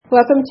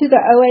Welcome to the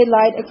OA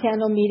Light a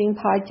Candle Meeting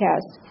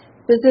podcast.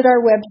 Visit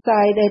our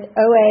website at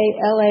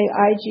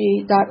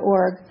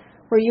oalaig.org,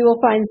 where you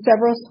will find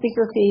several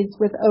speaker feeds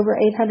with over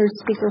 800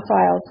 speaker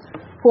files,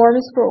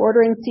 forms for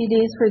ordering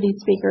CDs for these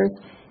speakers,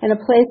 and a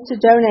place to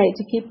donate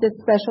to keep this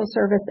special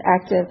service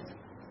active.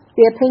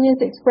 The opinions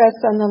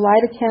expressed on the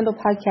Light a Candle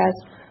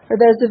podcast are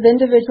those of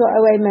individual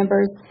OA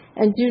members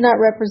and do not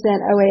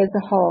represent OA as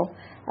a whole.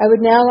 I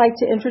would now like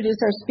to introduce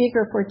our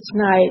speaker for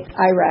tonight,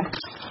 Ira.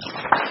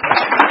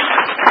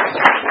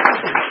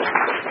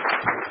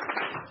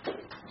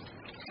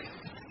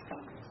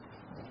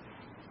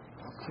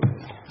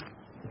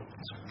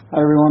 Hi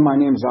everyone, my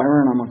name is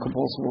Ira and I'm a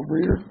compulsive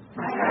overeater.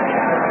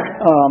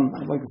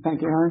 I'd like to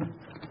thank Aaron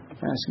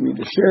for asking me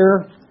to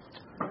share.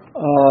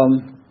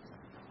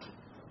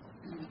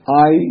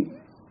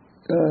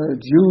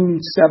 June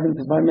 7th,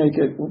 if I make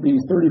it, will be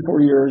 34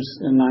 years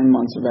and 9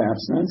 months of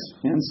abstinence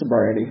and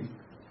sobriety.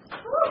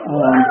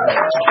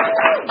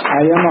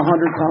 I am a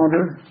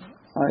 100-pounder.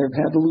 I have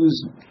had to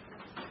lose,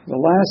 the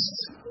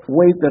last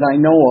weight that I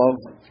know of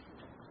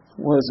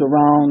was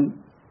around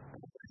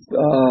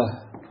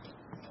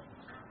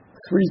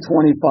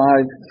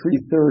 325,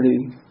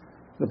 330.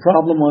 The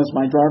problem was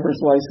my driver's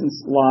license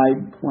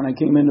lied when I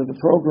came into the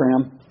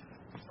program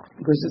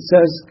because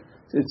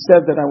it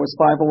said that I was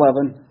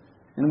 5'11"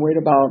 and weighed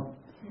about,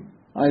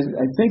 I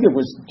think it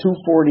was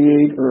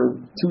 248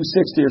 or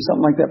 260 or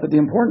something like that. But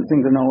the important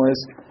thing to know is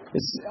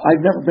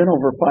I've never been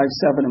over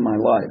 5'7" in my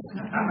life.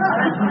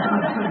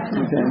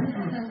 Okay.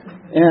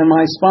 And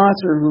my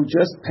sponsor who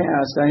just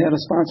passed, I had a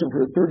sponsor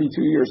for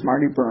 32 years,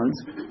 Marty Burns.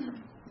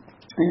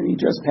 And he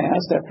just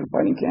passed after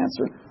fighting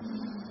cancer.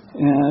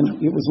 And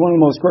it was one of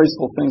the most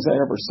graceful things I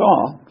ever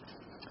saw.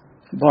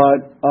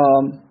 But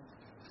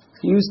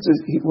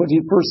what he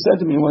first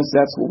said to me was,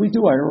 that's what we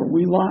do, Ira,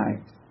 we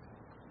lie.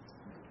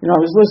 You know,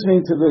 I was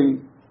listening to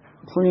the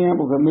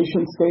preamble, the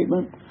mission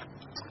statement.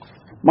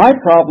 My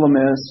problem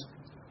is,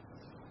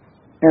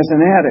 as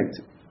an addict,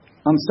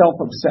 I'm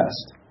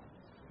self-obsessed.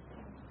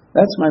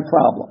 That's my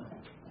problem.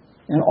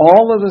 And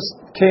all of this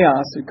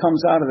chaos that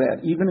comes out of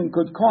that, even in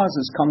good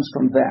causes, comes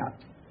from that.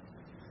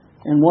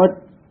 And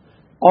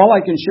all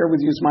I can share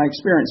with you is my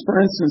experience. For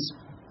instance,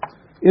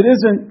 it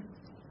isn't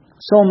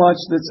so much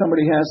that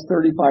somebody has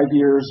 35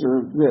 years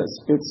or this.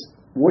 It's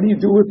what do you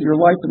do with your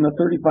life in the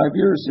 35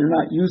 years you're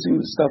not using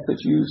the stuff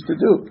that you used to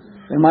do.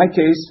 In my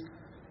case,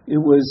 it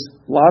was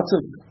lots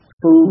of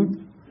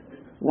food,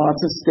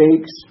 lots of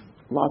steaks,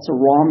 lots of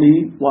raw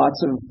meat,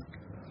 lots of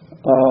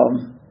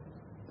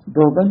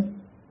bourbon.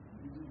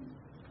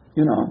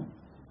 You know,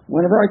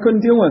 whenever I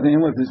couldn't deal with it,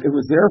 it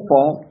was their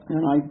fault,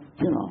 and I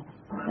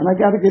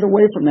got to get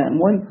away from that. And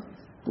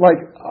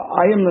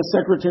I am the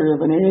secretary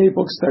of an AA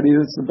book study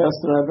that's the best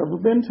that I've ever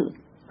been to.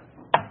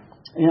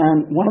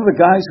 And one of the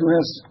guys who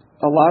has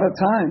a lot of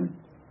time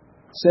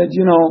said,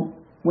 you know,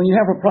 when you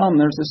have a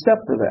problem, there's a step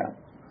for that.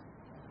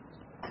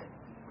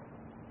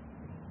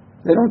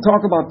 They don't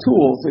talk about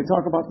tools, they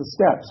talk about the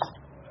steps.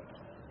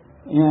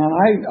 And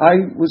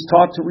I was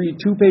taught to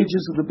read 2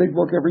 pages of the big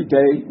book every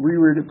day,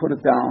 reread it, put it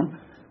down.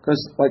 Because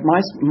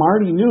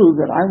Marty knew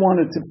that I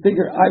wanted to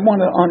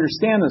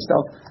understand this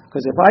stuff.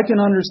 Because if I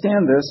can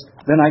understand this,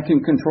 then I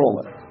can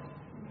control it.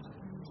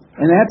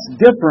 And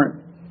that's different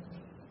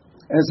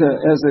as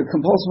a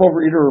compulsive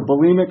overeater or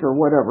bulimic or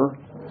whatever.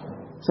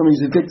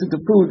 Somebody's addicted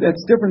to food. That's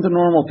different than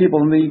normal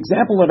people. And the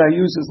example that I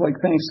use is like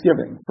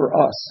Thanksgiving for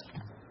us.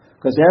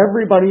 Because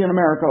everybody in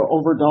America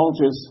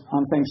overindulges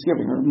on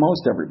Thanksgiving, or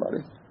most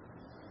everybody.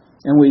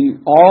 And we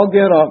all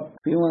get up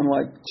feeling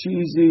like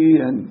cheesy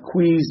and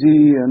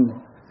queasy and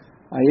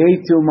I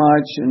ate too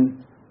much.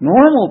 And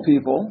normal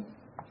people,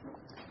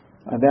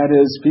 that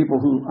is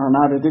people who are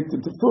not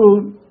addicted to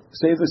food,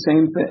 say the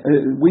same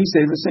thing. We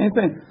say the same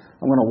thing.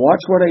 I'm going to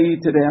watch what I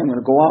eat today. I'm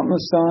going to go out in the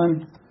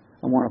sun.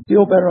 I want to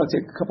feel better. I'll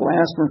take a couple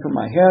aspirin for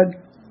my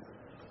head.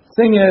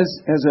 Thing is,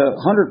 as a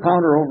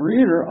 100-pounder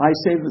overeater, I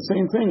say the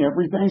same thing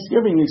every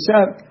Thanksgiving,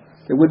 except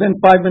that within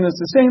 5 minutes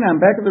of saying that, I'm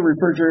back at the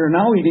refrigerator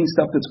now eating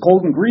stuff that's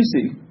cold and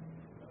greasy.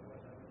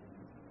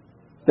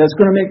 That's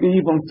going to make me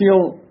even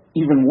feel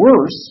even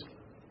worse.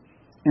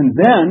 And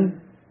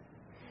then,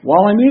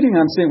 while I'm eating,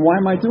 I'm saying, why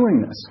am I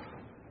doing this?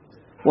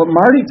 What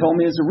Marty told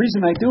me is the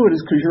reason I do it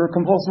is because you're a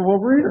compulsive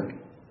overeater.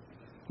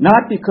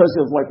 Not because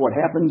of what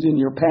happened in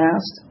your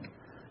past.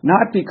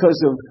 Not because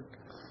of,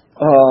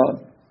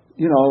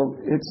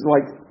 it's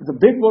like the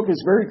big book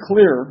is very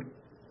clear.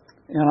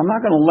 And I'm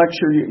not going to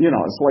lecture you.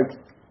 It's like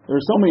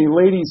there's so many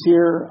ladies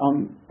here.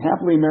 I'm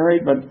happily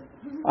married, but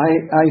I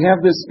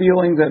have this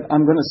feeling that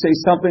I'm going to say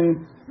something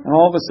and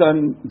all of a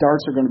sudden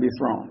darts are going to be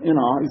thrown.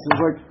 It's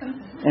like,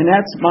 and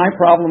that's my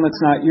problem. It's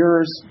not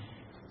yours.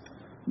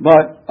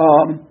 But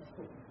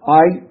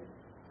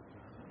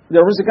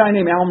there was a guy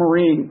named Al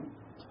Marine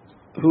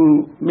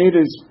who made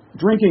his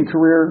drinking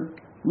career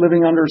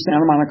living under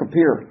Santa Monica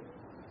Pier.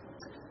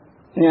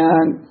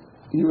 And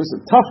he was a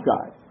tough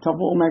guy, tough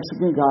old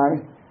Mexican guy.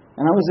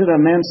 And I was at a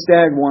men's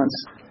stag once.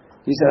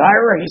 He said,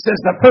 Ira, he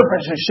says, the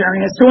purpose of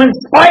sharing is to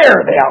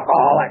inspire the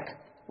alcoholic.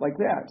 Like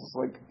that. Just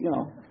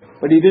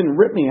but he didn't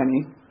rip me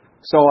any.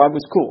 So I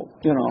was cool,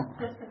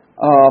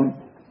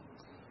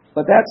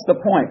 But that's the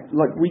point.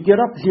 Like, we get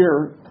up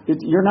here,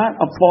 you're not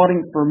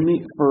applauding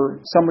for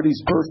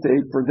somebody's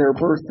birthday for their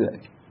birthday.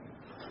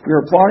 You're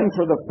applauding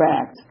for the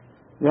fact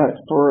that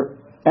for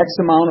X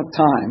amount of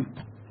time,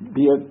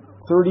 be it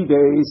 30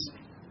 days,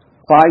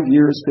 5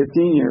 years,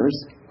 15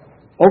 years,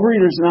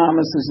 Overeaters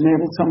Anonymous has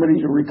enabled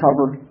somebody to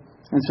recover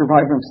and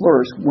survive and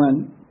flourish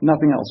when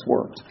nothing else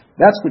worked.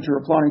 That's what you're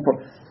applauding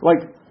for.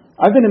 Like,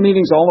 I've been in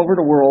meetings all over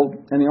the world,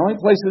 and the only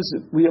places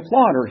that we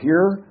applaud are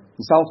here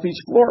in South Beach,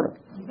 Florida.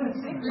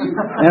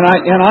 And I'm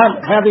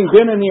having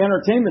been in the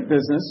entertainment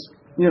business,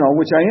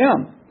 which I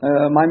am.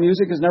 My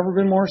music has never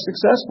been more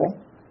successful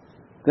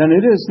than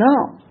it is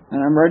now. And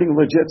I'm writing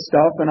legit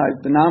stuff, and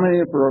I've been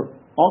nominated for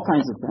all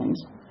kinds of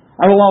things.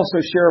 I will also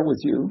share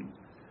with you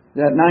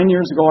that 9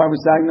 years ago I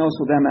was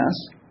diagnosed with MS,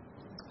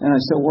 and I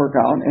still work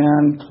out.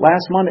 And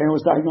last Monday I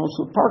was diagnosed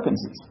with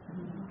Parkinson's.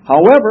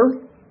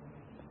 However,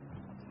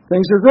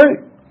 things are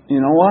great. You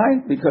know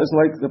why? Because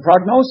the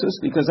prognosis,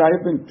 because I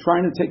have been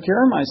trying to take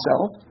care of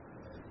myself,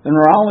 the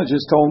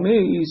neurologist told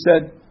me, he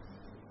said,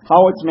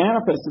 how it's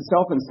manifests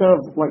itself instead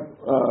of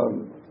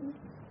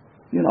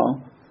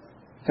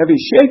heavy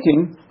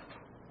shaking,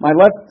 my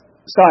left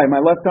side, my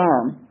left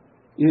arm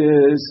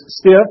is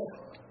stiff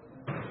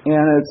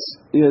and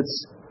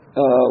it's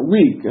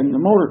weak and the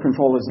motor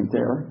control isn't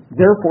there.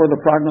 Therefore, the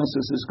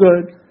prognosis is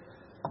good.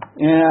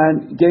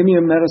 And gave me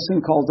a medicine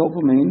called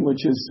dopamine,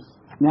 which is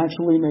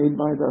naturally made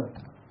by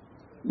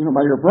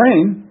by your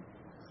brain.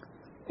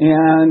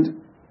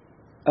 And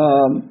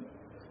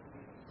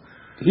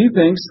he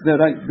thinks that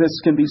this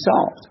can be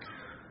solved.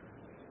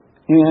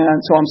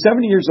 And so I'm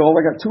 70 years old.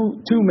 I got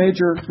two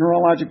major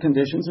neurologic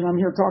conditions, and I'm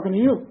here talking to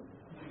you.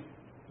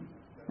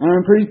 And I'm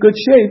in pretty good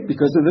shape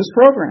because of this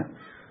program.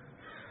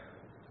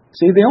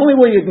 See, the only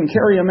way you can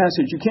carry a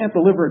message, you can't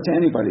deliver it to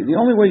anybody. The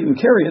only way you can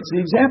carry it's the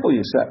example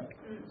you set.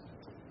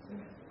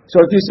 So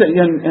if you say,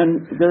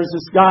 and there's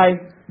this guy,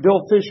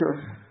 Bob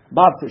Fisher,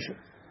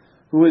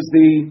 who is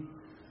the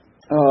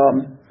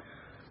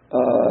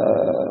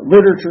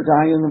literature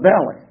guy in the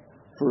Valley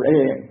for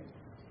AA.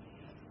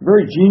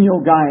 Very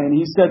genial guy, and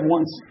he said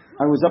once,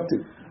 I was up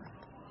to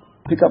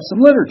pick up some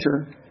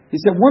literature, he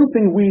said one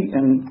thing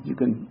and you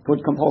can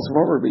put compulsive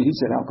over, but he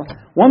said alcohol.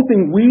 One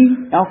thing we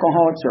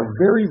alcoholics are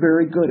very,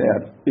 very good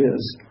at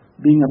is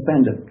being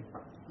offended.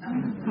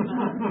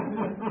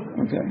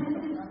 Okay.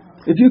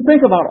 If you think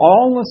about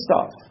all the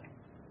stuff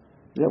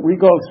that we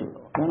go through,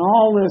 and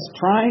all this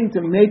trying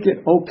to make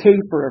it okay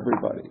for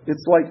everybody,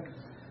 it's like,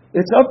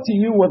 it's up to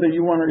you whether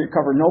you want to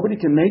recover. Nobody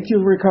can make you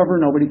recover.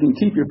 Nobody can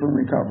keep you from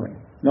recovering.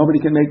 Nobody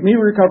can make me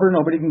recover.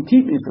 Nobody can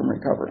keep me from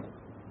recovering.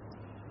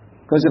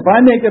 Because if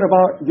I make it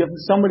about give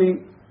somebody,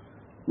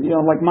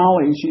 like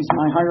Molly, she's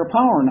my higher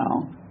power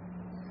now.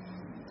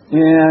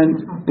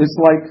 And it's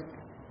like,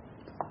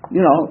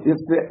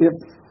 if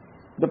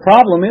the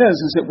problem is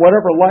that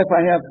whatever life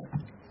I have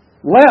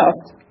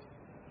left,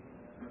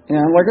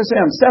 and like I say,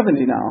 I'm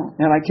 70 now,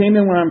 and I came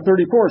in when I'm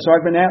 34, so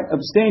I've been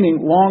abstaining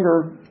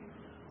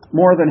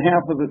more than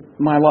half of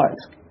my life.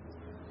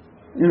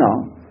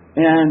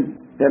 And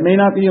that may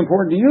not be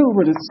important to you,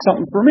 but it's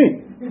something for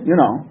me,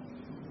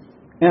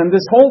 And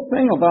this whole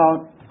thing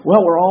about,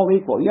 we're all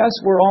equal. Yes,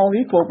 we're all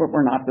equal, but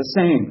we're not the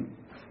same.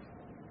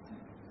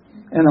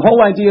 And the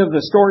whole idea of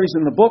the stories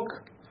in the book,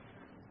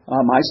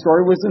 my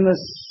story was in the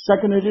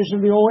second edition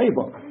of the OA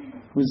book.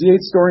 It was the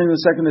 8th story in the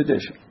second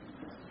edition.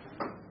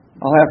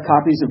 I'll have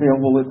copies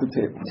available at the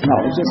table. No,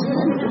 it's just...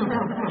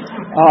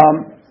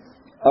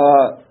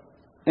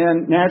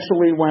 and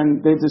naturally,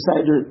 when they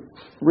decided to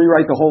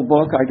rewrite the whole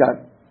book, I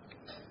got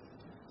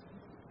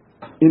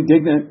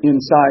indignant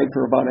inside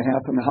for about a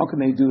half a minute. How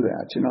can they do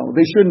that?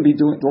 They shouldn't be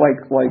doing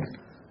like.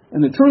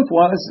 And the truth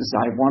is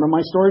I wanted my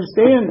story to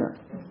stay in there.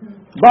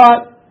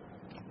 But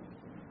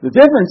the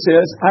difference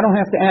is I don't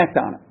have to act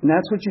on it. And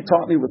that's what you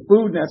taught me with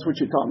food, and that's what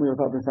you taught me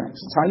with other things.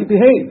 It's how you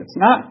behave. It's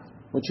not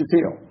what you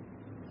feel.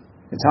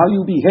 It's how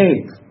you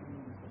behave.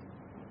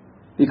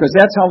 Because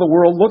that's how the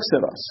world looks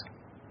at us.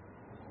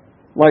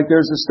 Like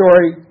there's a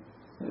story,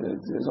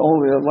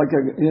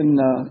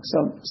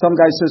 some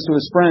guy says to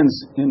his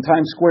friends in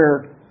Times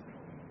Square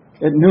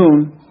at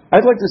noon,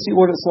 I'd like to see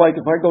what it's like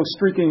if I go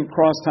streaking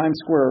across Times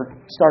Square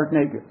stark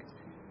naked.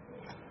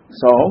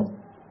 So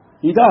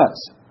he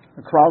does.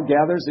 A crowd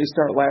gathers, they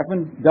start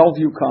laughing.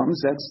 Bellevue comes,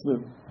 that's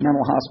the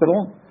mental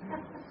hospital.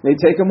 They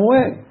take him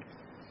away.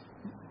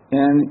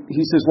 And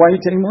he says, why are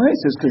you taking him away?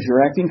 He says, because you're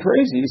acting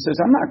crazy. He says,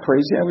 I'm not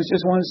crazy. I was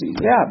just wanting to see.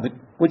 Yeah, but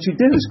what you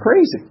did is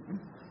crazy.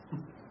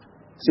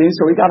 See,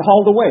 so he got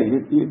hauled away.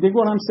 You dig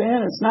what I'm saying?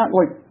 It's not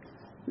like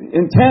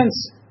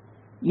intense.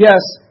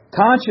 Yes,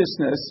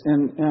 consciousness,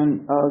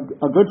 and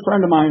a good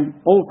friend of mine,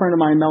 old friend of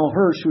mine, Mel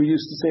Hirsch, who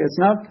used to say it's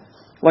not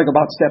like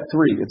about step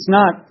 3. It's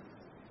not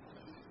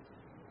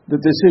the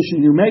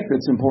decision you make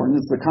that's important.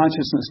 It's the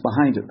consciousness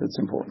behind it that's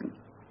important.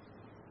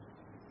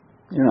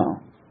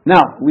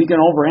 Now, we can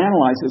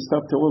overanalyze this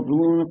stuff till we're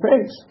blue in the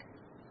face.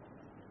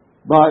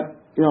 But,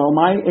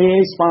 my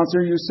AA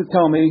sponsor used to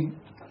tell me,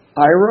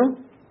 Ira,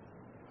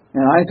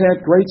 And I've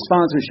had great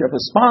sponsorship. A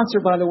sponsor,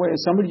 by the way,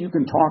 is somebody you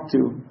can talk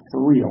to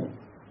for real.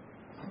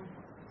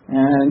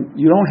 And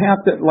you don't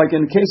have to, like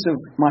in the case of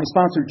my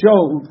sponsor,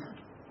 Joe,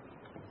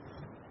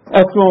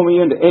 who threw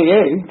me into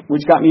AA,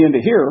 which got me into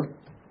here.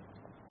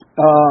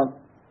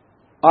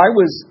 I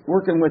was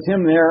working with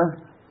him there,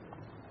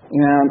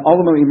 and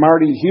ultimately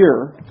Marty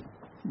here.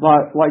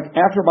 But like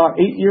after about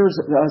 8 years,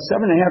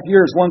 7.5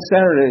 years, one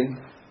Saturday,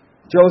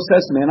 Joe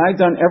says to me, and I've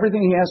done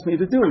everything he asked me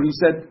to do. He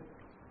said,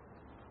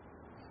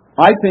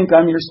 "I think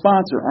I'm your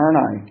sponsor, aren't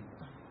I?"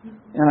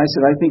 And I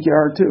said, "I think you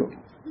are too."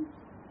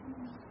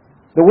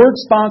 The word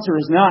sponsor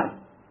is not,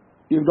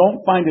 you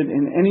don't find it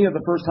in any of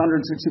the first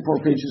 164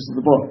 pages of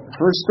the book. The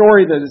first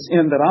story that is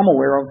in that I'm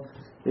aware of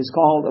is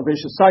called A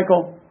Vicious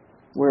Cycle,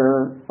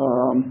 where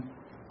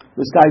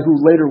this guy who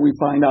later we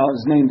find out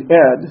is named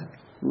Ed,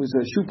 who was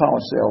a shoe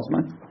polish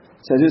salesman,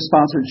 said his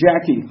sponsor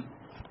Jackie,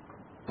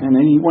 and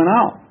then he went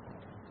out.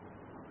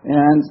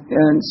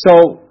 And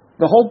so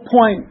the whole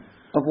point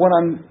of what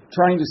I'm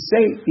trying to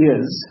say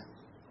is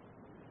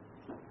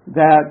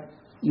that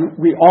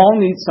we all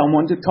need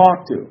someone to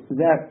talk to.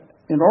 That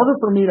in order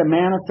for me to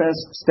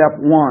manifest step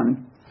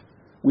one,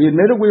 we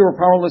admitted we were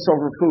powerless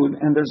over food,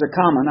 and there's a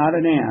comma, not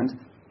an and,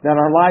 that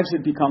our lives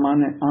had become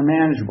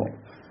unmanageable.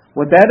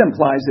 What that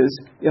implies is,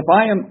 if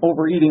I am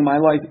overeating, my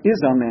life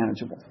is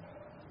unmanageable.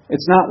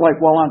 It's not like,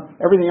 well,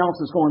 everything else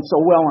is going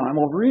so well and I'm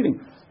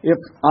overeating. If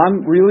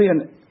I'm really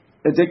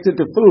addicted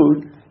to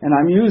food and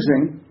I'm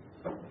using,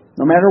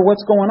 no matter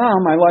what's going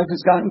on, my life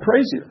has gotten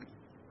crazier.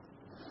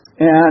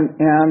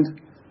 And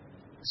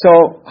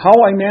so how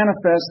I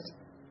manifest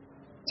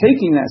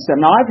taking that step,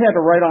 now I've had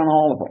to write on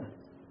all of them,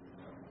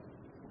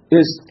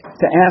 is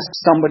to ask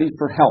somebody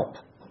for help.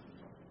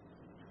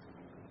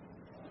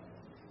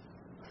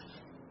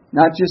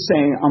 Not just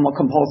saying I'm a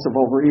compulsive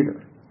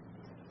overeater,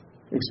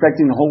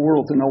 expecting the whole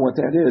world to know what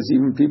that is,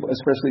 even people,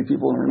 especially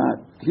people who are not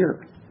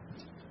here.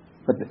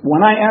 But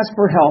when I ask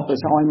for help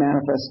is how I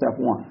manifest step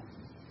one.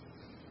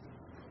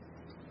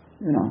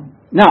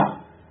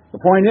 Now, the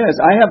point is,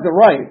 I have the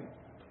right,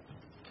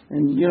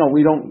 and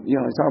we don't,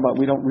 I talk about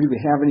we don't really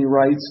have any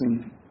rights,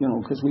 and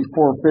because we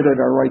forfeited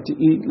our right to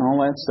eat and all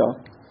that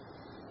stuff.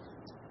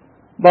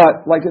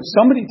 But like if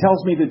somebody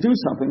tells me to do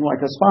something,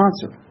 like a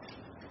sponsor,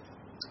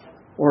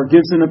 or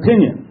gives an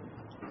opinion,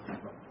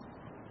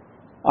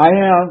 I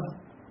have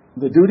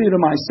the duty to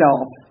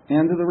myself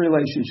and to the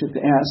relationship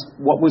to ask,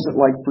 what was it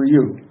like for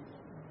you?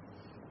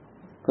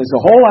 Because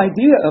the whole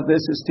idea of this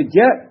is to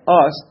get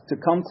us to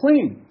come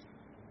clean,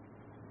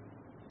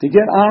 to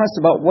get honest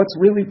about what's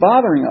really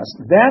bothering us.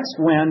 That's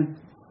when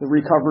the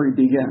recovery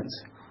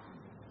begins.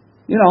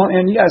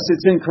 And yes,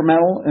 it's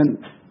incremental,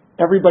 and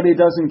everybody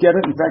doesn't get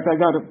it. In fact, I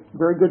got a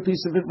very good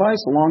piece of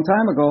advice a long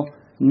time ago.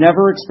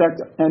 Never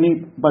expect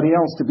anybody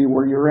else to be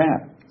where you're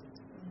at.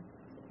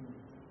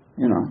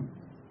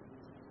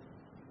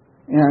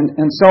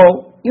 And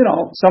so,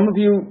 some of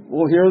you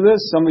will hear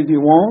this, some of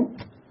you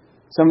won't.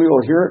 Some of you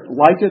will hear it,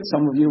 like it,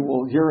 some of you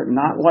will hear it,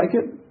 not like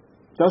it.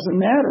 Doesn't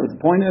matter.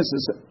 The point is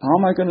how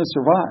am I going to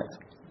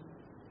survive?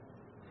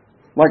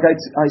 Like I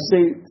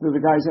say to the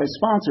guys I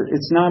sponsor,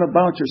 it's not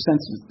about your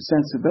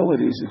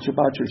sensibilities, it's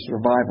about your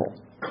survival.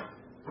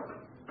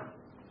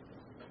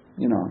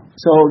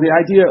 So the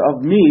idea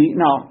of me,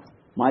 now,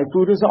 my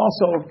food has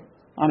also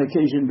on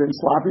occasion been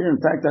sloppier. In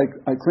fact,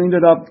 I cleaned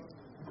it up.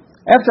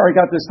 After I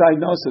got this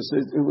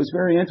diagnosis, it was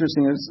very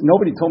interesting.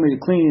 Nobody told me to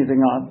clean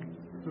anything up.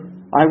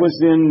 I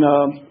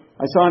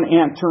saw an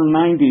aunt turn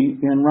 90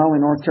 in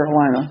Raleigh, North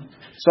Carolina.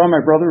 Saw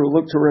my brother who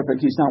looked terrific.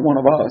 He's not one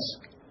of us.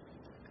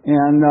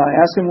 And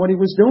asked him what he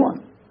was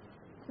doing.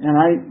 And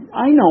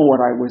I know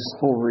what I was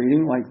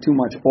overeating, like too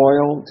much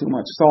oil, too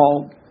much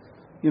salt,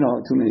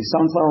 too many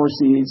sunflower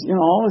seeds,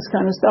 all this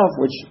kind of stuff,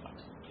 which,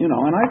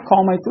 and I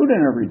call my food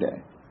in every day.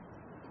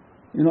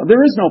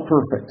 There is no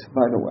perfect,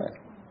 by the way.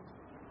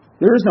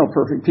 There is no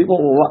perfect. People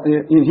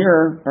in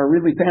here are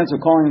really fans of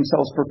calling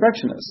themselves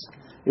perfectionists.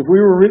 If we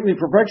were really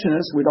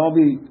perfectionists, we'd all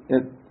be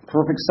at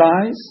perfect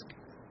size,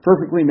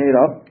 perfectly made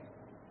up.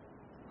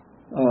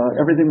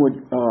 Everything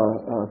would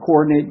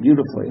coordinate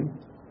beautifully.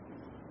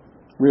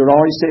 We would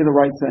always say the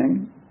right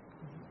thing.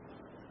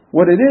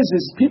 What it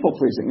is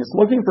people-pleasing. It's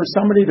looking for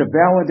somebody to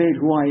validate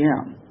who I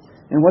am.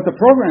 And what the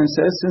program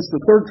says, since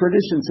the third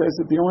tradition says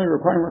that the only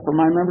requirement for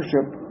my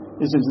membership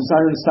is a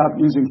desire to stop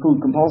using food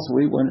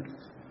compulsively,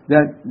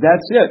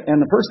 that's it. And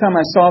the first time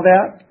I saw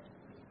that,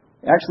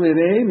 actually at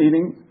the AA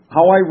meeting,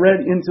 how I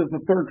read into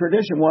the third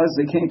tradition was,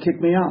 they can't kick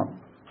me out.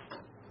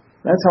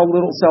 That's how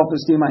little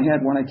self-esteem I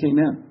had when I came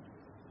in.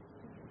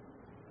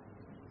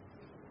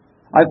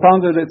 I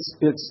found that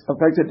it's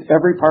affected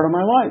every part of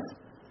my life.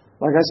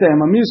 Like I say,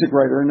 I'm a music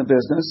writer in the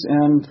business,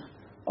 and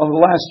over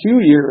the last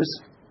few years,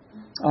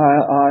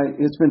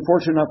 it's been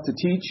fortunate enough to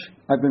teach.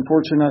 I've been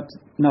fortunate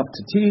enough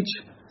to teach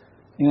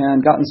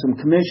and gotten some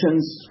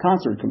commissions,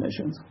 concert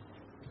commissions.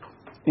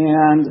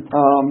 And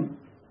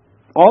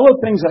all the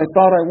things I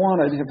thought I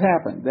wanted have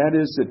happened. That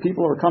is that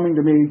people are coming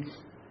to me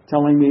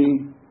telling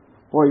me,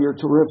 boy, you're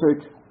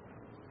terrific.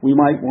 We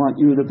might want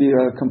you to be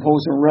a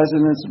composer in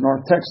residence in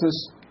North Texas.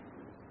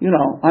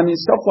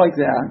 Stuff like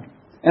that.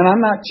 And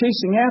I'm not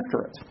chasing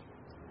after it.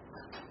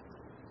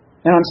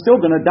 And I'm still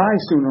going to die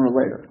sooner or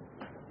later.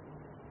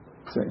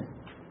 See?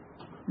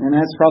 And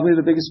that's probably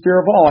the biggest fear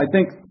of all. I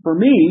think for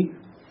me,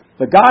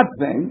 the God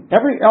thing,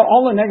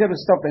 all the negative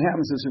stuff that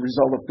happens is a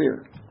result of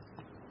fear.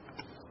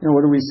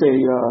 What do we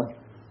say?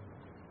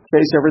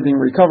 Face everything,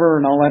 recover,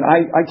 and all that.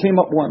 I came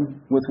up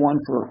with one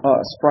for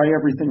us: fry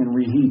everything and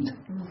reheat.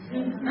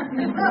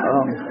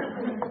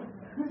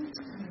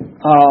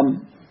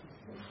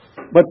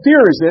 But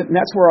fear is it, and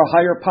that's where a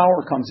higher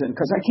power comes in,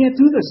 because I can't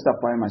do this stuff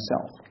by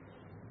myself.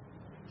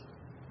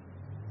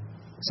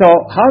 So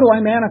how do I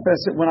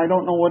manifest it when I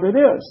don't know what it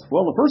is?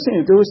 Well, the first thing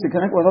to do is to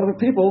connect with other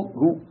people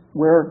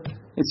where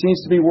it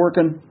seems to be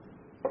working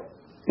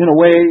in a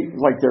way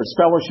like there's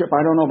fellowship.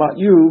 I don't know about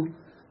you.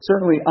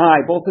 Certainly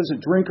I, both as a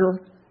drinker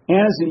and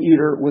as an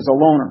eater, was a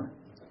loner.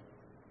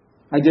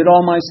 I did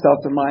all my stuff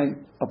in my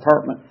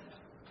apartment.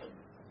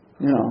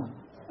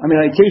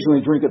 I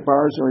occasionally drink at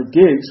bars or at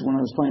gigs when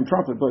I was playing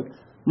trumpet, but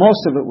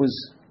most of the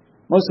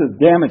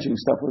damaging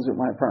stuff was at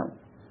my apartment.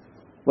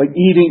 Like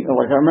eating, I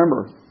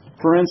remember,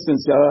 for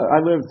instance, I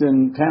lived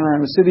in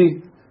Panorama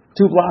City,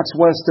 2 blocks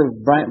west of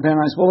Van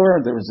Nuys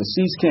Boulevard. There was a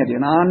See's Candy,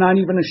 and I'm not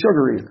even a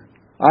sugar eater.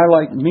 I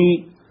like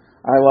meat,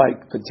 I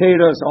like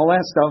potatoes, all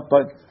that stuff,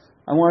 but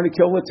I wanted to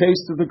kill the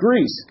taste of the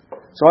grease.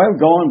 So I would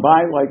go and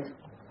buy 3/4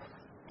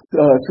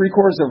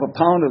 of a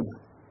pound of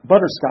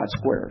butterscotch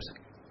squares,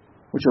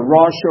 which are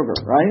raw sugar,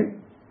 right?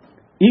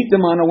 Eat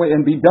them on the way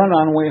and be done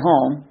on the way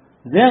home.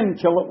 Then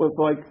kill it with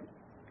 2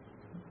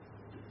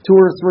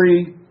 or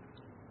 3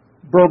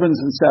 bourbons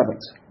and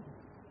 7s.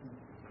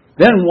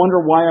 Then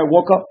wonder why I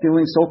woke up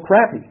feeling so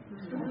crappy.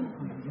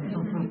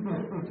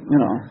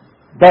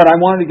 But I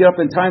wanted to get up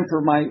in time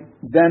for my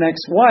then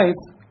ex-wife,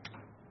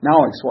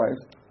 now ex-wife,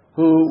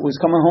 who was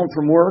coming home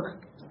from work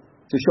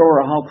to show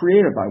her how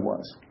creative I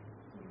was.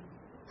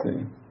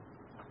 See?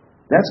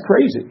 That's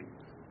crazy.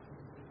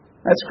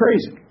 That's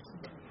crazy.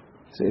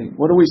 See,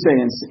 what do we say?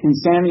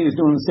 Insanity is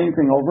doing the same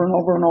thing over and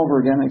over and over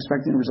again,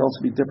 expecting the results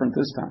to be different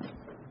this time.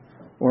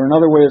 Or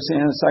another way of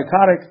saying a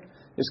psychotic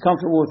is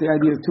comfortable with the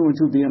idea of 2 and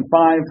 2 being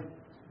 5.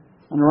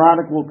 A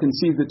neurotic will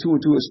conceive that 2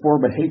 and 2 is 4,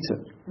 but hates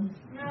it.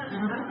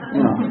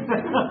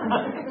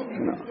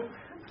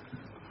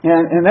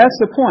 And that's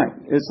the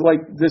point. It's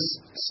like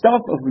this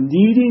stuff of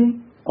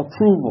needing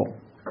approval.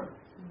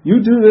 You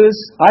do this,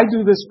 I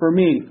do this for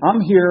me.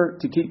 I'm here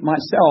to keep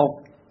myself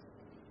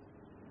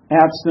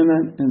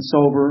abstinent and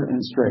sober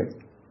and straight.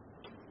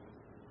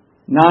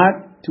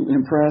 Not to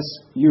impress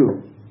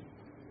you.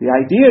 The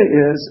idea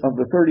is, of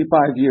the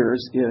 35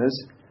 years,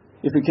 is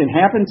if it can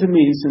happen to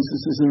me, since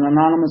this is an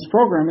anonymous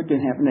program, it can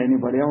happen to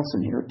anybody else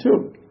in here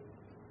too.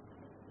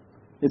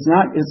 It's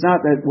not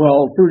that,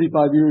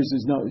 35 years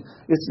is no,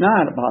 it's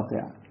not about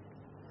that.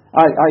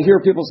 I hear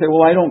people say,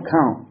 I don't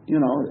count.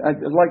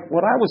 Like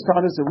what I was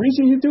taught is the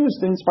reason you do is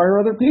to inspire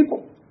other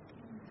people.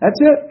 That's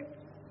it.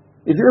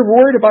 If you're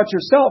worried about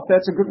yourself,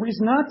 that's a good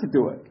reason not to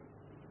do it.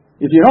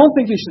 If you don't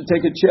think you should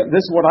take a chip,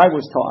 this is what I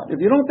was taught.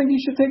 If you don't think you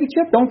should take a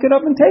chip, don't get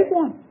up and take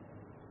one.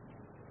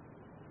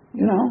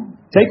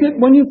 Take it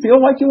when you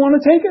feel like you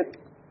want to take it.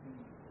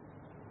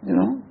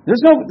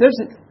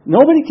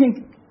 Nobody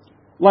can,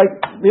 like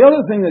the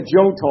other thing that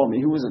Joe told me,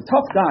 who was a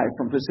tough guy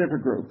from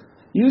Pacific Group,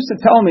 he used to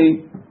tell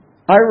me,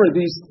 Ira,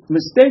 these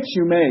mistakes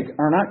you make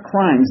are not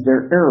crimes,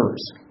 they're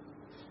errors.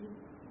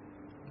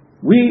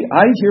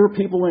 I hear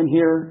people in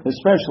here,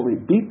 especially,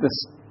 beat the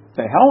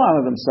hell out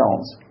of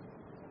themselves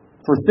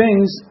for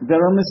things that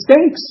are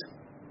mistakes.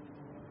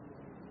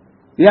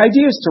 The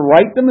idea is to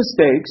right the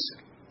mistakes,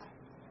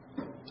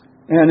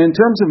 and in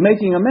terms of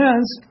making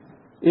amends,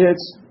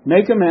 it's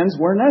make amends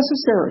where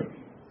necessary.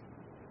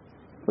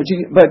 But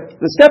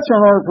the steps are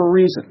in order for a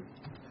reason.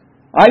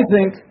 I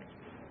think,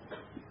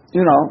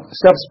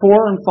 steps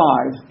 4 and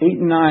 5, 8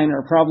 and 9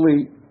 are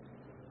probably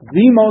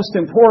the most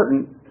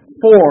important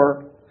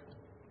for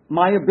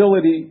my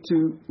ability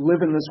to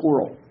live in this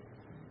world.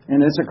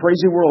 And it's a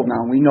crazy world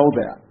now, and we know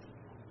that.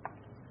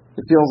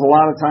 It feels a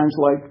lot of times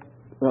like,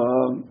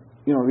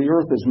 the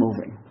earth is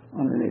moving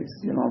underneath,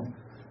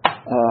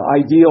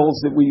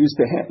 ideals that we used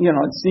to have.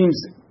 It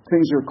seems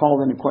things are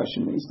called into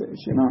question these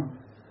days,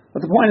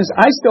 But the point is,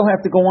 I still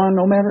have to go on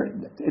no matter,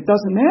 it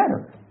doesn't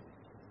matter.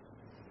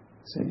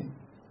 See?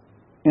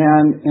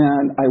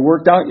 And I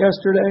worked out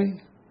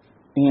yesterday,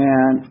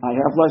 and I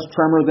have less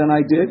tremor than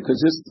I did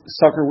because this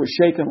sucker was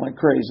shaking like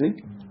crazy.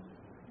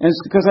 And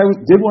it's because I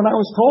did what I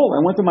was told.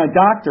 I went to my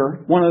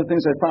doctor. One of the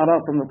things I found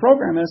out from the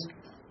program is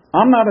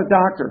I'm not a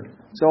doctor.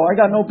 So I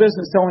got no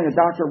business telling a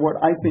doctor what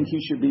I think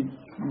he should be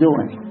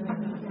doing.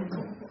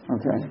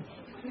 Okay.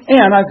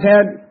 And I've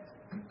had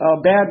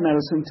bad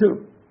medicine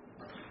too.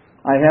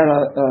 I had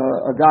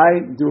a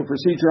guy do a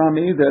procedure on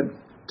me that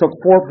took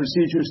 4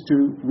 procedures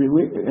to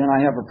relieve, and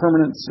I have a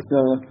permanent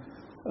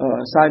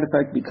side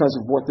effect because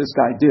of what this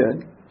guy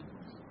did.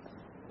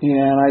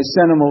 And I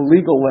sent him a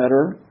legal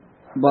letter,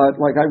 but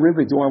I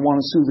really do I want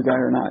to sue the guy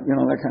or not,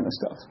 that kind of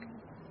stuff.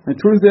 The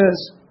truth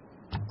is,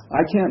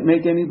 I can't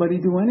make anybody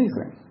do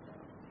anything.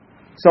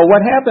 So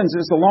what happens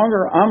is the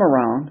longer I'm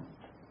around,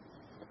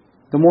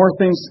 the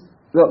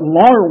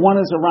longer one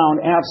is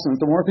around absent,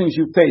 the more things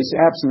you face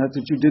absent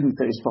that you didn't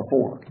face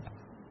before.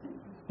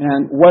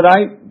 And what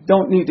I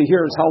don't need to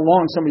hear is how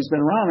long somebody's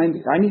been around.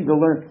 I need to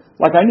learn,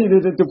 like I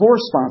needed a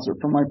divorce sponsor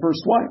for my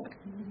first wife.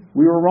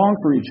 We were wrong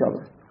for each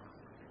other.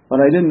 But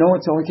I didn't know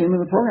it until I came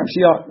into the program.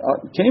 She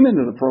came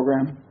into the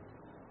program,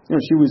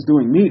 she was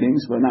doing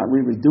meetings, but not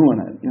really doing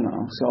it,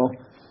 So,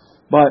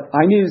 but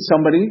I needed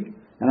somebody,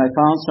 and I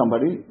found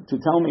somebody to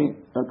tell me,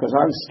 because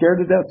I was scared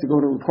to death to go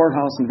to a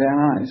courthouse in Van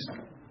Nuys,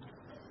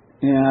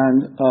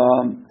 and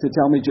to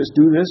tell me just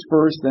do this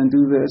first, then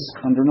do this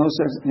under no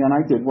circumstances. And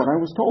I did what I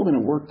was told, and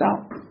it worked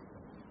out.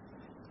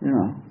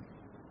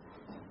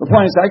 The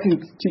point is, I can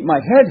keep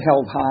my head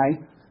held high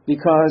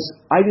because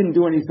I didn't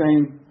do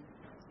anything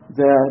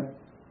that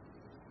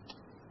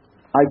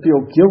I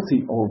feel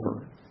guilty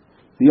over.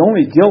 The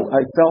only guilt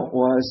I felt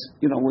was,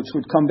 which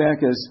would come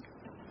back as,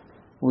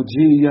 well,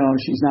 gee,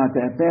 she's not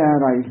that bad.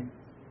 I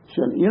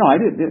shouldn't.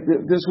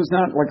 This was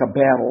not like a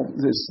battle.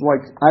 This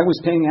like I was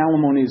paying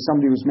alimony to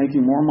somebody who was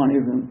making more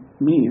money than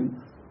me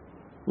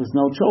with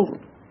no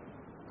children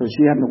because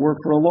she happened to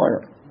work for a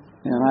lawyer,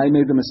 and I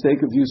made the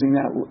mistake of using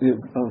that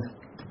of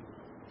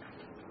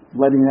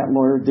letting that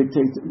lawyer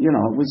dictate. It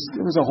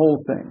was a whole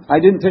thing.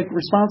 I didn't take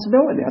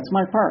responsibility. That's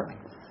my part.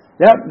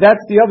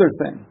 That's the other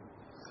thing.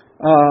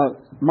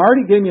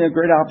 Marty gave me a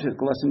great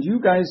object lesson. You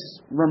guys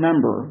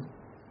remember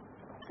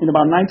in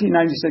about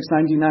 1996,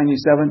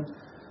 1997,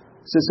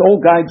 this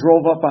old guy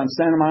drove up on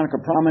Santa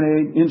Monica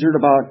Promenade, injured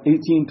about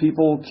 18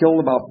 people, killed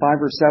about 5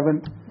 or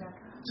 7.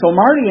 So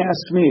Marty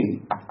asked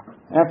me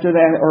after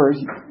that, or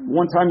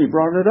one time he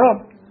brought it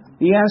up,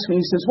 he asked me,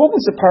 he says, what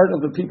was the part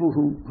of the people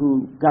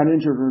who got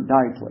injured or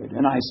died played?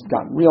 And I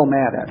got real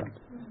mad at him.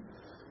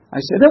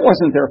 I said, it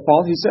wasn't their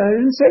fault. He said, I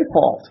didn't say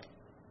fault.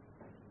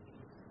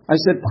 I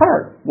said,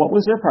 part. What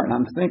was their part?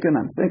 And I'm thinking.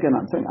 I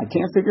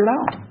can't figure it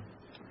out.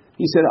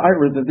 He said, I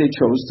read that they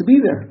chose to be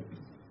there.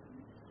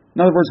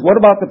 In other words, what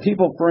about the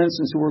people, for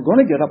instance, who were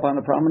going to get up on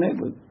the promenade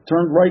but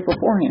turned right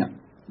beforehand?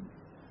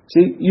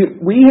 See,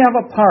 we have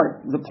a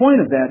part. The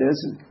point of that is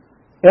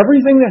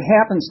everything that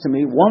happens to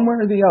me, one way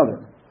or the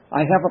other,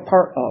 I have a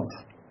part of.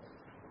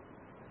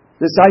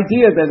 This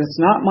idea that it's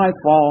not my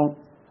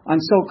fault, I'm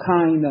so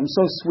kind, I'm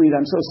so sweet,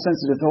 I'm so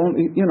sensitive,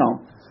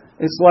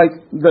 it's like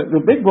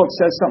the big book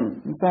says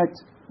something. In fact,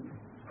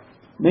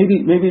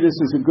 maybe this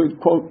is a good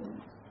quote.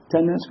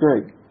 10 minutes?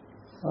 Great.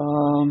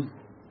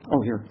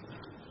 Here.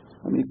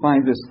 Let me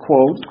find this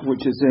quote,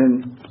 which is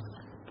in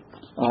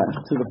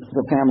to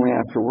the family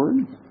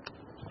afterward.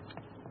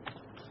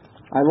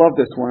 I love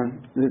this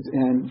one,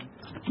 and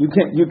you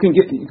can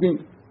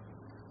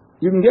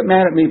get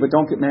mad at me, but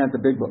don't get mad at the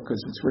big book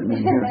because it's written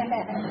in here.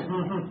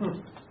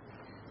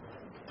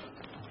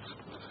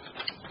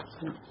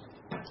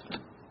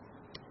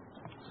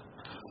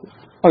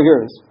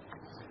 Here it is.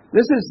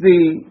 This is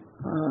the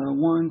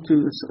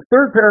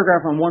third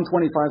paragraph on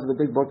 125 of the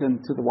big book and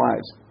to the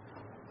wives.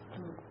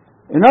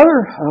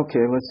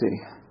 Let's see.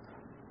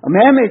 A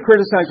man may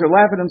criticize or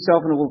laugh at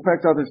himself and it will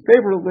affect others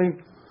favorably,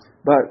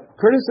 but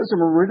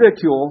criticism or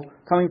ridicule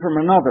coming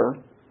from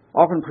another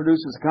often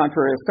produces a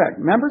contrary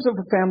effect. Members of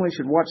the family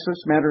should watch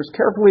such matters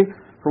carefully,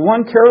 for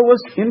one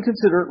careless,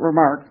 inconsiderate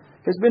remark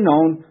has been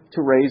known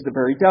to raise the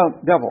very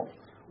devil.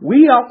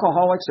 We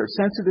alcoholics are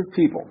sensitive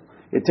people.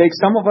 It takes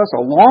some of us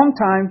a long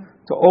time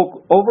to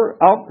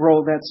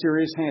outgrow that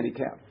serious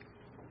handicap.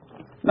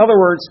 In other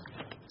words,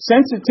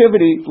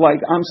 sensitivity,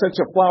 like I'm such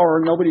a flower,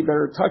 nobody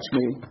better touch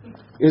me,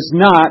 is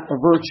not a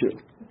virtue,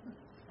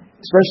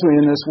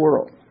 especially in this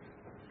world.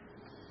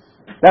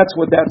 That's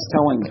what that's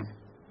telling me.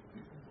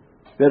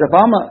 That if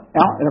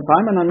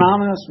I'm an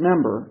anonymous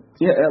member,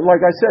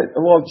 like I said,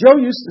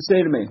 Joe used to say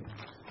to me,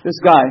 this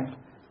guy,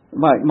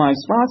 my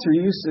sponsor,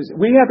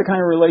 we had the kind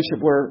of relationship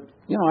where,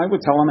 I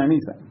would tell him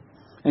anything.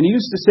 And he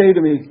used to say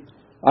to me,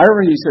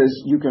 he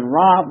says, you can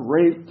rob,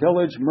 rape,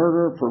 pillage,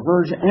 murder,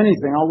 perversion,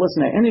 anything. I'll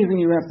listen to anything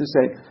you have to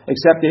say,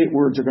 except 8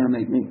 words are going to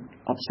make me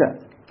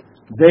upset.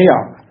 They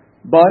are.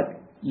 But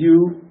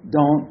you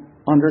don't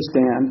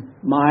understand.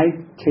 My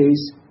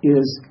case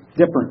is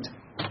different.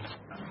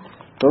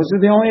 Those are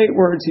the only 8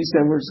 words he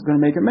said was going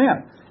to make him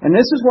mad. And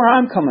this is where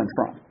I'm coming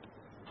from.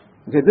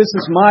 Okay, this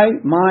is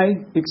my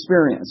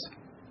experience.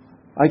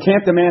 I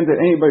can't demand that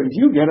anybody of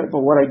you get it, but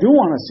what I do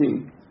want to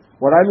see,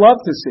 what I love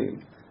to see,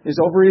 is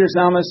Overeaters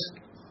Anonymous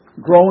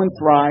grow and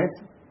thrive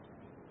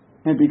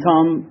and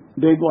become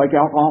big like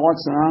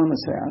Alcoholics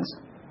Anonymous has.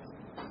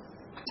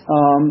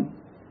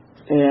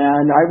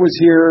 And I was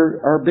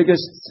here, our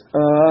biggest,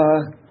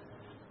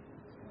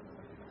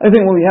 I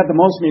think when we had the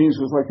most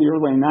meetings was like the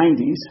early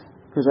 90s,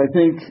 because I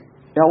think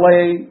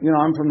LA,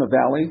 I'm from the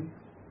Valley,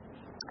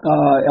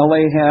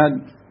 LA had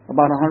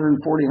about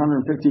 140,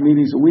 150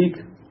 meetings a week.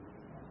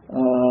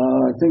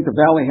 I think the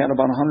Valley had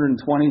about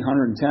 120,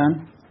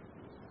 110.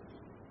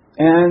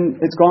 And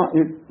it's gone,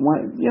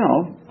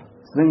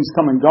 things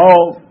come and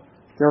go.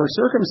 There are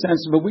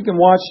circumstances, but we can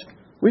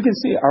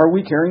see, are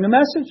we carrying the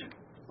message?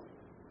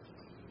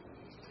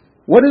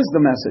 What is the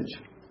message?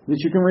 that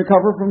you can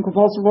recover from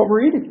compulsive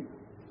overeating.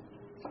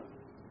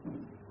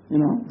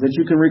 That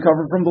you can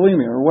recover from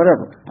bulimia or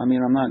whatever. I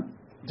mean, I'm not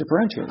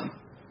differentiating.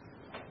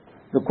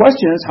 The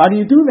question is, how do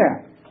you do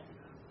that?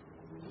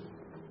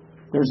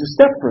 There's a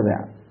step for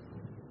that.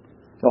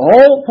 The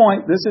whole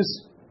point, this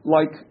is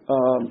like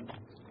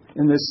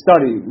in this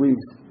study,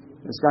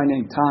 this guy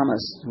named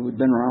Thomas, who had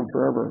been around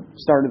forever,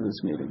 started this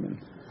meeting and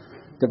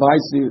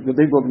divides the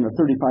big book into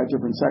 35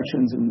 different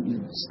sections, and you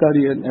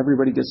study it, and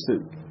everybody gets to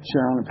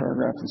share on a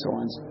paragraph and so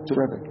on. It's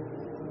terrific.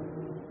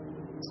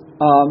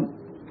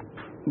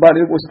 But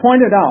it was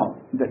pointed out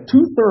that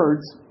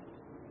 2/3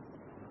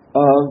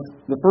 of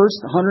the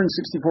first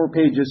 164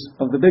 pages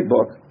of the big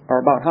book are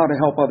about how to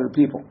help other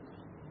people,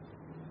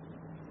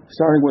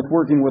 starting with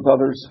working with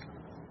others,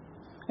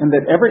 and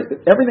that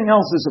everything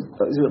else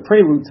is a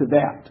prelude to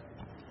that.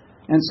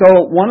 And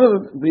so one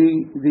of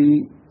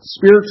the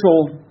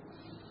spiritual,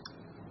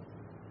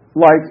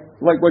 like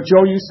what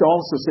Joe used to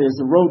also say, is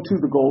the road to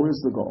the goal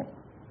is the goal.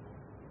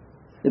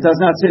 It does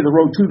not say the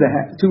road to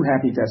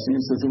happy destiny.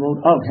 It says the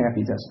road of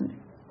happy destiny.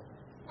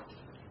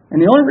 And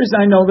the only reason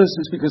I know this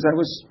is because I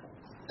was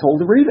told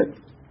to read it.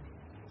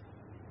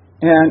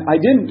 And I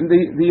didn't.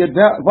 The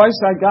advice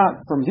I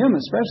got from him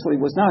especially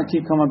was not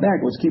keep coming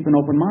back. It was keep an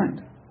open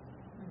mind.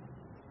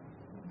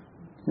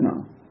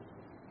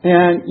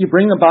 And you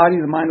bring the body,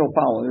 the mind will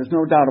follow. There's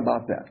no doubt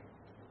about that.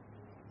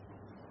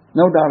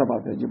 No doubt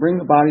about that. You bring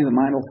the body, the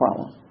mind will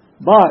follow.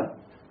 But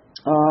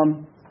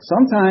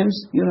sometimes,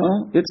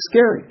 it's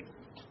scary.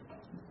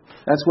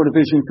 That's what a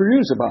vision for you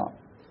is about.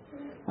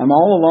 I'm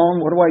all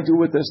alone. What do I do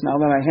with this now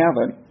that I have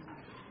it?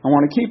 I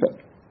want to keep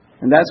it.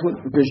 And that's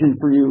what vision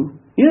for you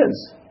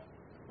is.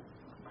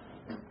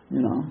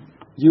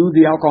 You,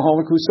 the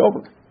alcoholic who's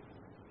sober.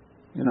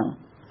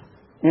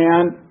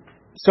 And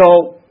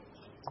so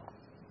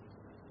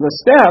the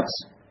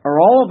steps are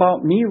all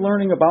about me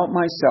learning about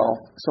myself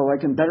so I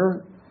can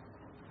better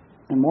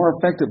and more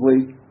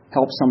effectively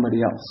help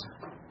somebody else.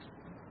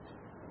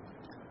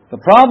 The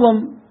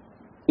problem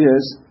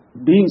is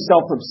being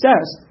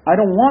self-obsessed. I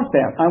don't want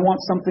that. I want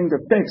something to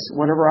fix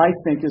whatever I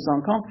think is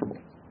uncomfortable.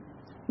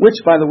 Which,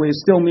 by the way, is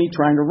still me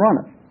trying to run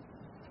it.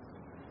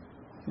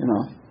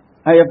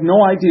 I have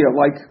no idea.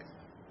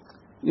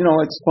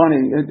 It's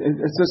funny.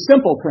 It's a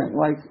simple thing.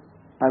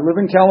 I live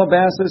in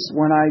Calabasas.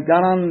 When I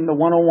got on the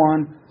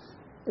 101,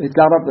 it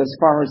got up as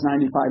far as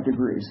 95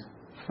 degrees.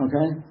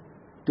 Okay?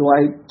 Do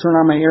I turn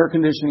on my air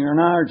conditioning or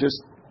not, or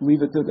just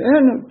leave it to the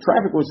end?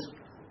 Traffic was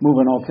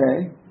moving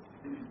okay.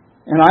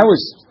 And I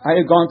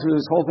had gone through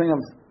this whole thing of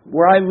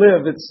where I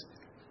live, it's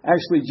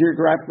actually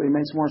geographically it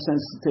makes more sense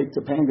to take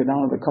Topanga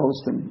down to the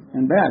coast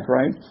and back,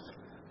 right?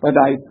 But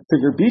I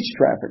figure beach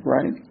traffic,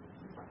 right?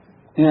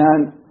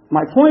 And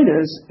my point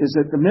is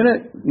that the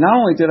minute, not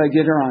only did I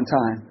get here on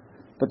time,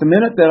 but the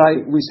minute that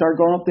we started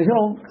going up the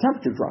hill,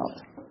 temperature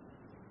dropped.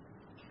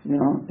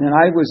 And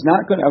I was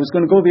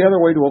going to go the other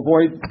way to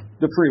avoid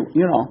the freeway.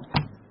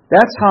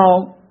 That's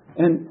how,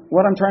 and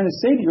what I'm trying to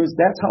say to you is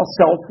that's how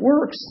self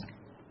works.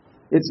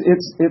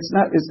 It's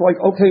not, it's like,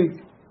 okay,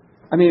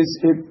 I mean,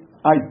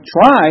 I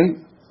try,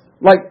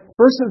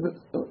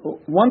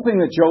 one thing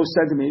that Joe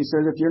said to me, he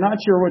said, if you're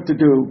not sure what to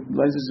do,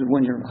 this is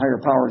when your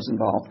higher power is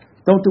involved,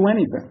 don't do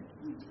anything.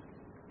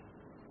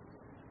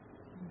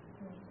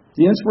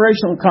 The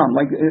inspiration will come.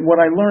 Like what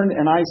I learned,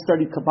 and I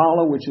studied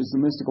Kabbalah, which is the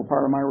mystical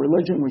part of my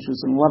religion, which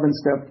was an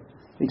 11-step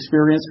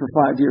experience for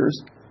 5 years.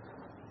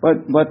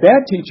 But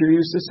that teacher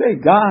used to say,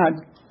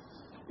 God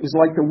is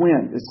like the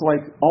wind. It's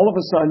like all of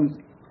a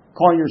sudden,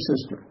 call your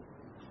sister.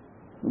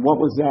 What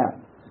was that?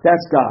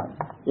 That's God.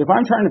 If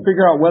I'm trying to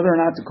figure out whether or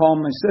not to call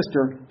my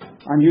sister,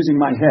 I'm using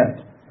my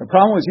head. The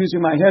problem with using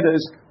my head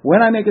is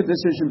when I make a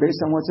decision based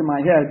on what's in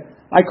my head,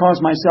 I cause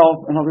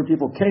myself and other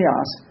people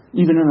chaos,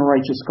 even in a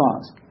righteous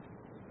cause.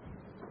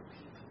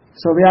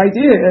 So the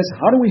idea is,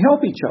 how do we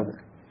help each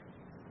other?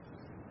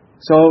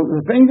 So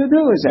the thing to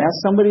do is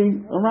ask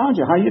somebody around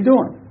you, how you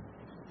doing?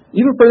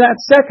 Even for that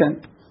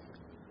second,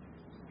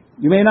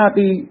 you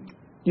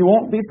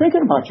won't be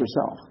thinking about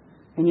yourself.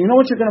 And you know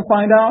what you're going to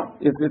find out?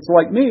 If it's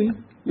like me,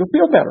 you'll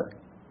feel better.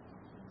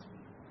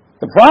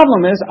 The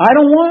problem is, I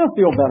don't want to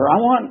feel better. I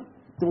want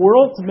the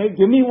world to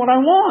give me what I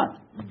want.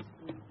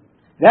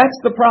 That's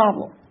the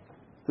problem.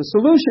 The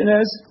solution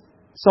is,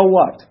 so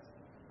what?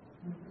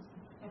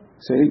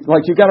 See,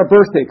 like you got a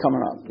birthday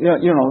coming up.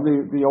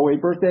 The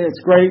 08 birthday,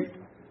 it's great.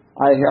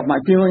 I have my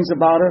feelings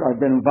about it.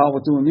 I've been involved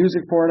with doing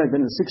music for it. I've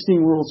been to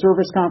 16 World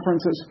Service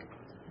Conferences.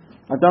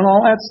 I've done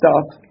all that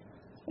stuff.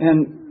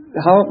 And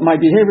how my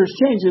behaviors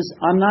change is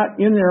I'm not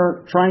in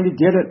there trying to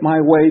get it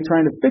my way,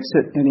 trying to fix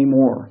it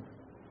anymore.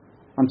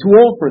 I'm too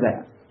old for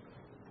that.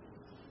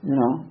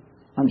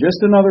 I'm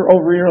just another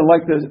overeater,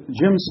 like the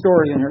Jim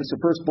story in here. It's the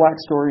first black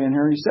story in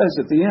here. He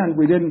says at the end,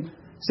 we didn't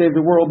save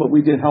the world, but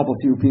we did help a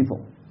few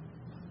people.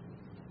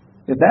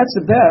 If that's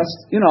the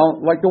best,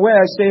 like the way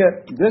I say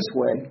it this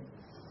way,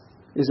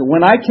 is that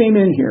when I came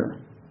in here,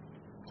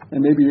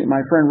 and maybe my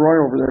friend Roy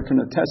over there can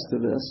attest to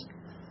this,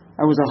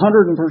 I was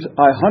 110%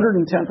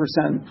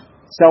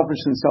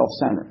 selfish and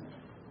self-centered.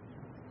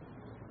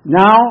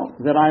 Now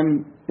that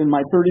I'm in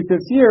my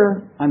 35th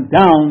year, I'm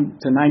down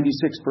to 96%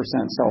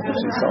 selfish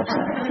and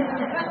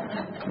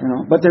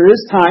self-centered. But there is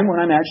time when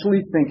I'm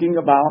actually thinking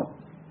about,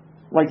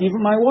 like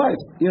even my wife,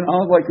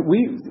 like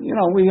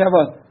we have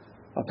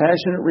a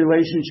passionate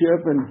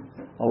relationship, and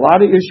a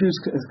lot of issues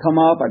come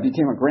up. I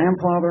became a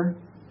grandfather.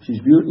 She's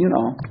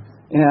beautiful,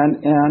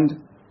 and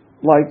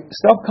like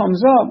stuff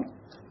comes up,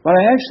 but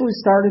I actually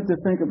started to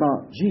think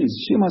about, geez,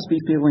 she must be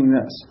feeling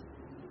this,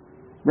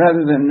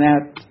 rather than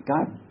that.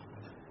 God,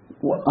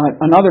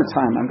 another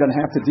time I'm going to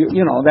have to deal,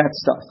 that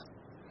stuff.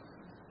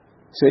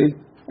 See,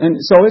 and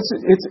so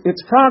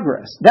it's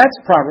progress. That's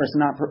progress,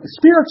 not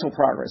spiritual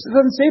progress. It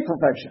doesn't say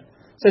perfection.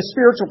 It says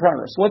spiritual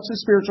progress. What's the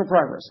spiritual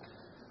progress?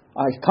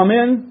 I come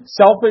in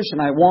selfish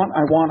and I want,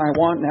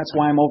 and that's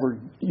why I'm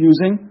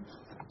overusing.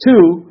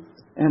 2,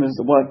 and is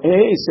what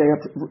AA say,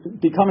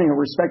 becoming a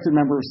respected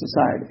member of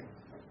society.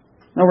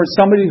 In other words,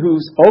 somebody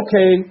who's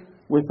okay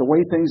with the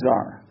way things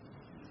are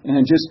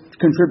and just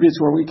contributes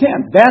where we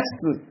can. That's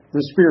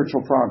the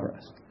spiritual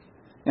progress.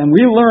 And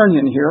we learn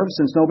in here,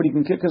 since nobody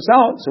can kick us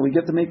out, so we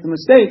get to make the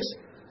mistakes,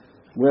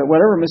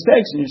 whatever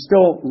mistakes, and you're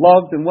still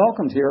loved and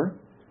welcomed here,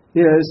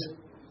 is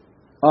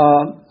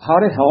how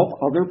to help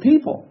other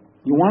people.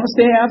 You want to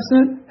stay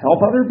abstinent?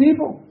 Help other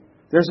people.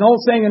 There's an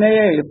old saying in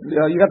AA, if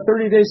you got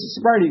 30 days of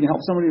sobriety, you can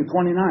help somebody with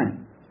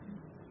 29.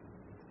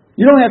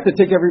 You don't have to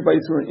take everybody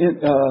through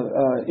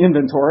an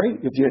inventory,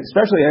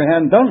 especially if you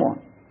hadn't done one.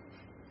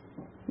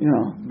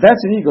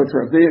 That's an ego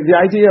trip. The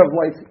idea of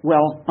like,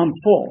 well, I'm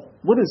full.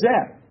 What is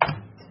that?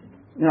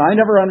 I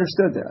never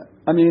understood that.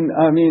 I mean,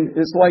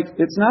 it's like,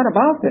 it's not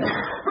about that.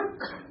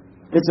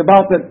 It's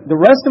about that the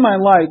rest of my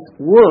life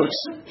works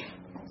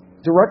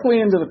directly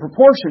into the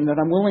proportion that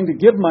I'm willing to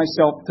give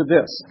myself to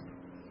this,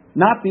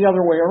 not the other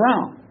way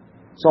around.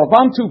 So if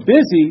I'm too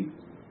busy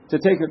to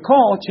take a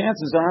call,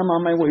 chances are I'm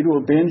on my way to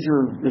a binge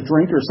or a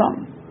drink or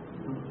something.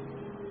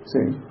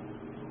 See?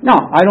 No,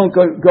 I don't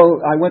go.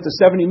 I went to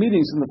 70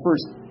 meetings in the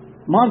first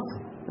month.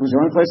 It was the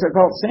only place I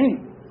felt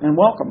seen and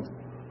welcomed.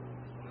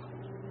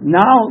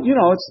 Now,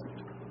 it's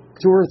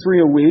 2 or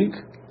 3 a week.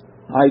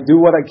 I do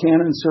what I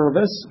can in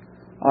service.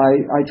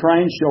 I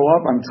try and show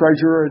up. I'm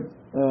treasurer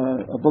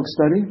at a book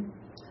study.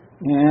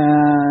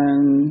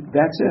 And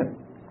that's it.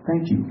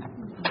 Thank you.